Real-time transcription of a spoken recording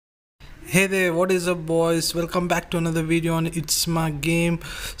Hey there, what is up boys? Welcome back to another video on Itsmagame.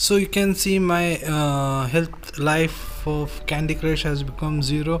 So you can see my health life of Candy Crush has become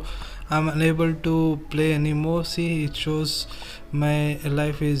 0. I'm unable to play anymore. See, it shows my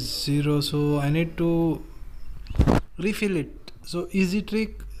life is 0, so I need to refill it. So easy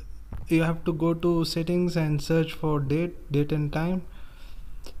trick, you have to go to settings and search for date and time.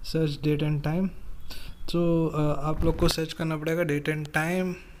 Search date and time. So आप लोग को search करना पड़ेगा date and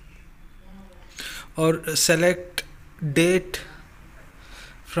time or select date.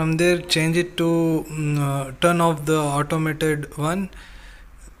 From there change it to turn off the automated one,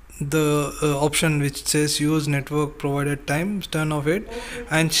 the option which says use network provided time, turn off it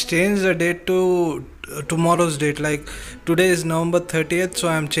and change the date to tomorrow's date. Like today is November 30th, so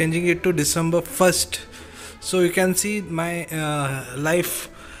I am changing it to December 1st. So you can see my life,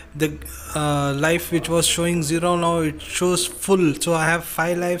 the life which was showing 0, now it shows full. So I have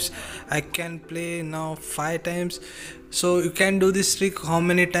 5 lives. I can play now 5 times. So you can do this trick how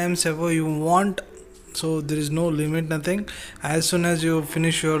many times ever you want. So there is no limit, nothing. As soon as you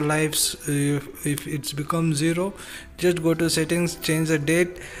finish your lives, if it's become 0, just go to settings, change the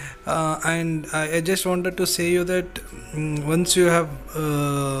date, and I just wanted to say you that once you have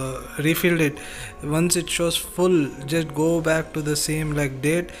refilled it, once it shows full, just go back to the same like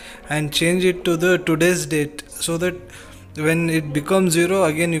date and change it to the today's date, so that when it becomes 0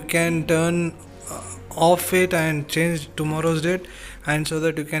 again you can turn off it and change tomorrow's date, and so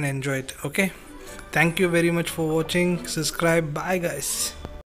that you can enjoy it. Okay, thank you very much for watching. Subscribe. Bye guys.